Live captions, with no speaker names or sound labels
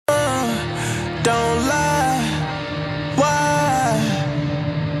Don't lie, why?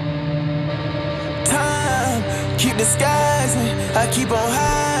 Time, keep disguising, I keep on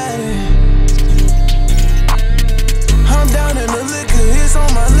hiding. I'm down in the liquor, it's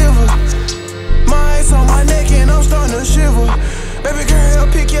on my liver. My ice on my neck and I'm starting to shiver. Baby girl,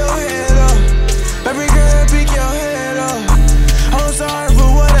 pick your head up. Baby girl, pick your head up. I'm sorry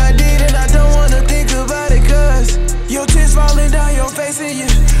for what I did and I don't wanna think about it, cause your tears falling down your face and you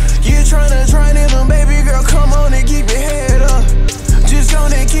tryna try them, baby girl, come on and keep your head up. Just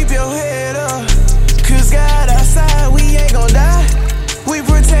gonna keep your head up. Cause God outside, we ain't gon' die. We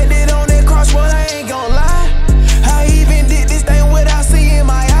protected on that cross, but I ain't gon' lie. I even did this thing without seeing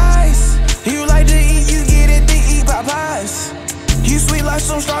my eyes. You like to eat, you get it to eat Popeyes. You sweet like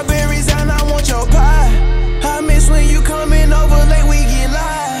some strawberries and I want your pie. I miss when you coming over late, we get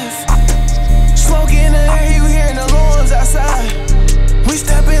live. Smoke in the air, you hearing the alarms outside. We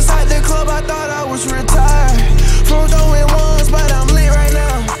step inside the club, I thought I was retired from throwing ones, but I'm lit right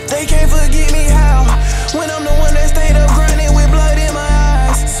now. They can't forget me how, when I'm the one that stayed up grinding with blood in my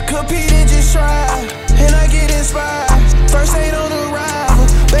eyes. Compete and just try, and I get inspired. First aid on arrival,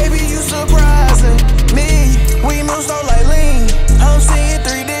 baby you surprising me. We move slow like lean, I'm seeing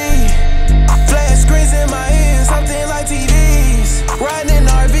 3D. Flash screens in my ears, something like TVs. Riding in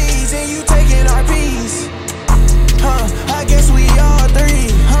RVs and you taking RPs. I guess we all three.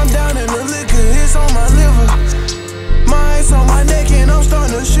 I'm down in the liquor, it's on my liver. My ice on my neck and I'm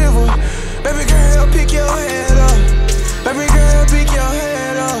starting to shiver. Baby girl, pick your head up. Baby girl, pick your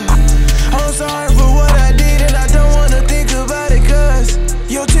head up. I'm sorry for what I did and I don't wanna think about it, cause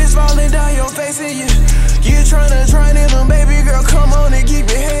your tears falling down your face and you tryna try them, baby girl, come on.